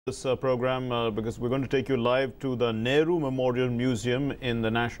This program because we're going to take you live to the Nehru Memorial Museum in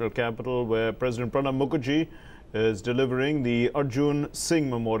the national capital, where President Pranab Mukherjee is delivering the Arjun Singh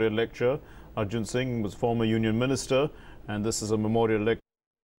Memorial Lecture. Arjun Singh was former union minister, and this is a memorial lecture.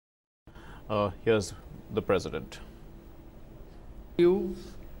 Here's the president.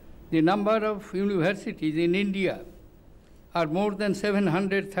 The number of universities in India are more than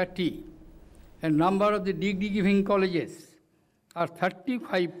 730, and number of the degree-giving colleges are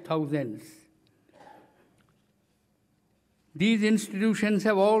 35,000. These institutions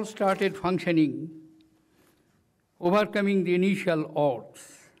have all started functioning, overcoming the initial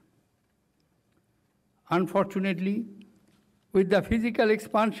odds. Unfortunately, with the physical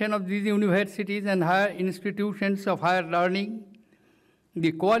expansion of these universities and higher institutions of higher learning,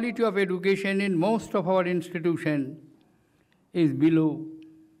 the quality of education in most of our institutions is below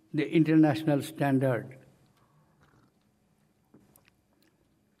the international standard.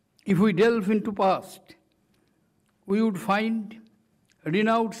 If we delve into past, we would find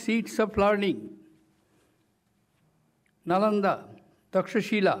renowned seats of learning. Nalanda,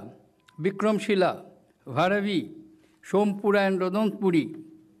 Takshashila, Bikramshila, Bharavi, Sompura and Rodonpuri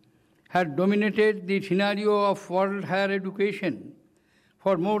had dominated the scenario of world higher education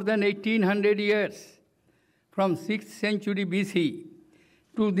for more than 1800 years, from 6th century BC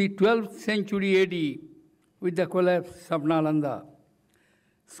to the 12th century AD with the collapse of Nalanda.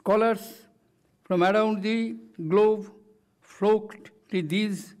 Scholars from around the globe flocked to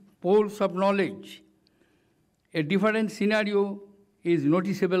these poles of knowledge. A different scenario is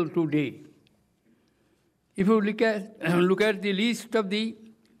noticeable today. If you look at the list of the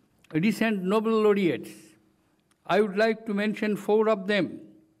recent Nobel laureates, I would like to mention 4 of them: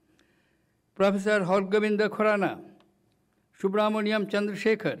 Professor Hargobind Khorana, Subramaniam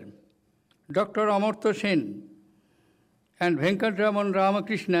Chandrasekhar, Dr. Amartya Sen, and Venkatraman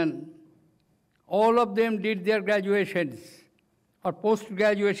Ramakrishnan. All of them did their graduations or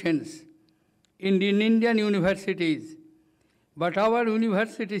post-graduations in Indian universities, but our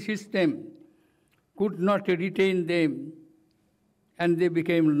university system could not retain them, and they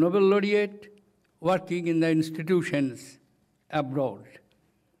became Nobel laureate working in the institutions abroad.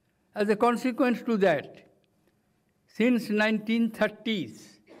 As a consequence to that, since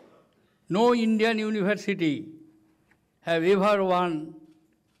 1930s, no Indian university have ever won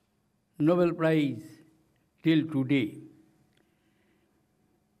Nobel Prize till today.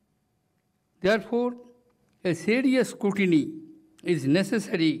 Therefore, a serious scrutiny is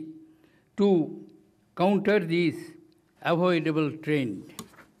necessary to counter this avoidable trend.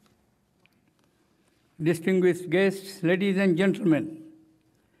 Distinguished guests, ladies and gentlemen,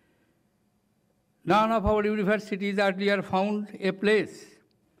 none of our universities earlier found a place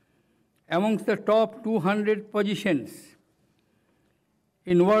amongst the top 200 positions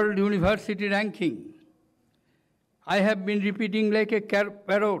in world university ranking. I have been repeating like a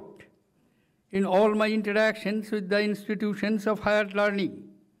parrot in all my interactions with the institutions of higher learning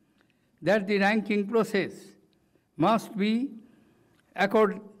that the ranking process must be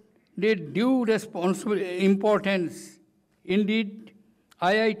accorded due importance. Indeed,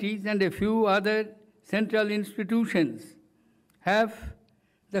 IITs and a few other central institutions have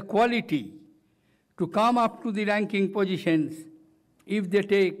the quality to come up to the ranking positions if they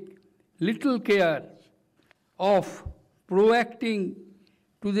take little care of proacting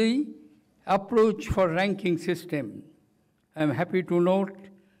to the approach for ranking system. I am happy to note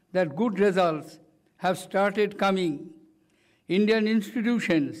that good results have started coming. Indian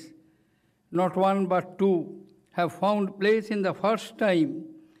institutions, not one but 2, have found place in the first time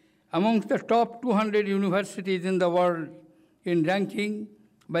amongst the top 200 universities in the world in ranking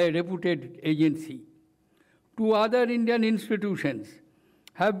by a reputed agency. 2 other Indian institutions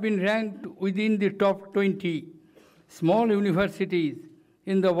have been ranked within the top 20 small universities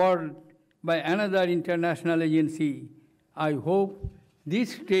in the world by another international agency. I hope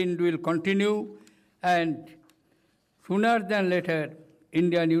this trend will continue, and sooner than later,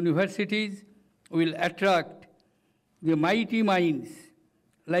 Indian universities will attract the mighty minds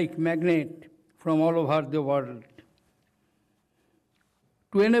like magnet from all over the world.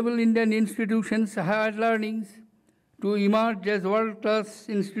 To enable Indian institutions' higher learnings to emerge as world-class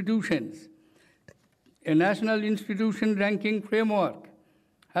institutions, a national institution ranking framework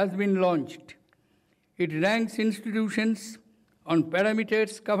has been launched. It ranks institutions on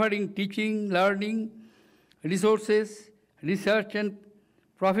parameters covering teaching, learning, resources, research and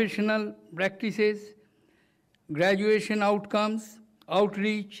professional practices, graduation outcomes,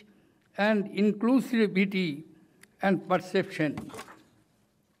 outreach, and inclusivity and perception.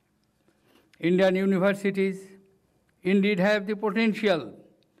 Indian universities indeed have the potential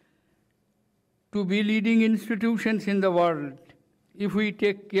to be leading institutions in the world if we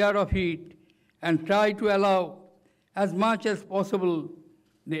take care of it and try to allow as much as possible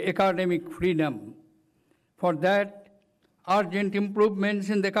the academic freedom. For that, urgent improvements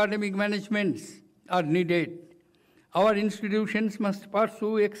in the academic management are needed. Our institutions must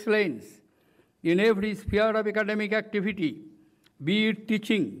pursue excellence in every sphere of academic activity, be it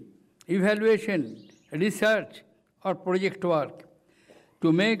teaching, evaluation, research, or project work.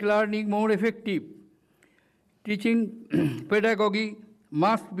 To make learning more effective, teaching pedagogy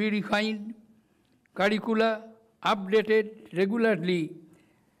must be refined, curricula updated regularly,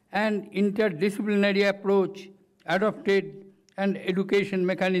 and interdisciplinary approach adopted and education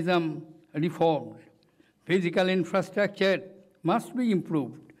mechanism reformed. Physical infrastructure must be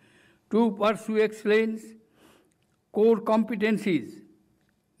improved. To pursue excellence, core competencies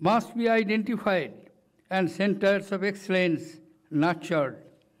must be identified and centers of excellence nurtured.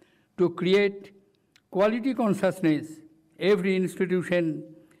 To create quality consciousness, every institution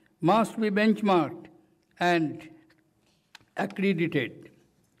must be benchmarked and accredited.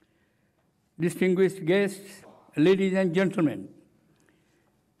 Distinguished guests, ladies and gentlemen,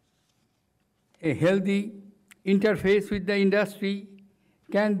 a healthy interface with the industry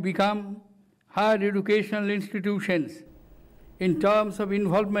can become higher educational institutions in terms of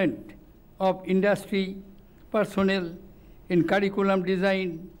involvement of industry personnel in curriculum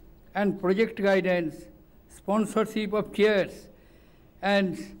design and project guidance, sponsorship of chairs,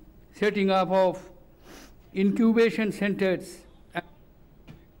 and setting up of incubation centers.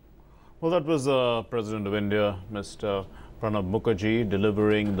 Well, that was President of India, Mr. Pranab Mukherjee,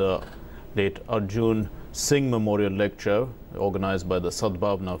 delivering the late Arjun Singh Memorial Lecture organized by the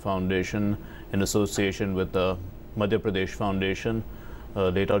Sadbhavna Foundation in association with the Madhya Pradesh Foundation.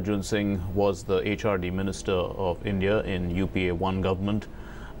 Late Arjun Singh was the HRD Minister of India in UPA 1 government,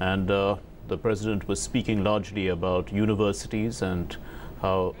 and the President was speaking largely about universities and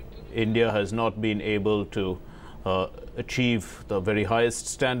how India has not been able to achieve the very highest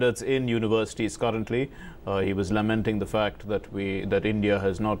standards in universities currently. He was lamenting the fact that India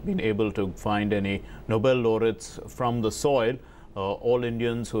has not been able to find any Nobel laureates from the soil. All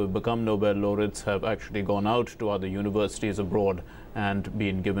Indians who have become Nobel laureates have actually gone out to other universities abroad and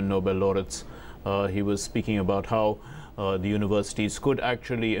been given Nobel laureates. He was speaking about how the universities could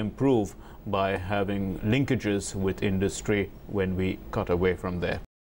actually improve by having linkages with industry when we cut away from there.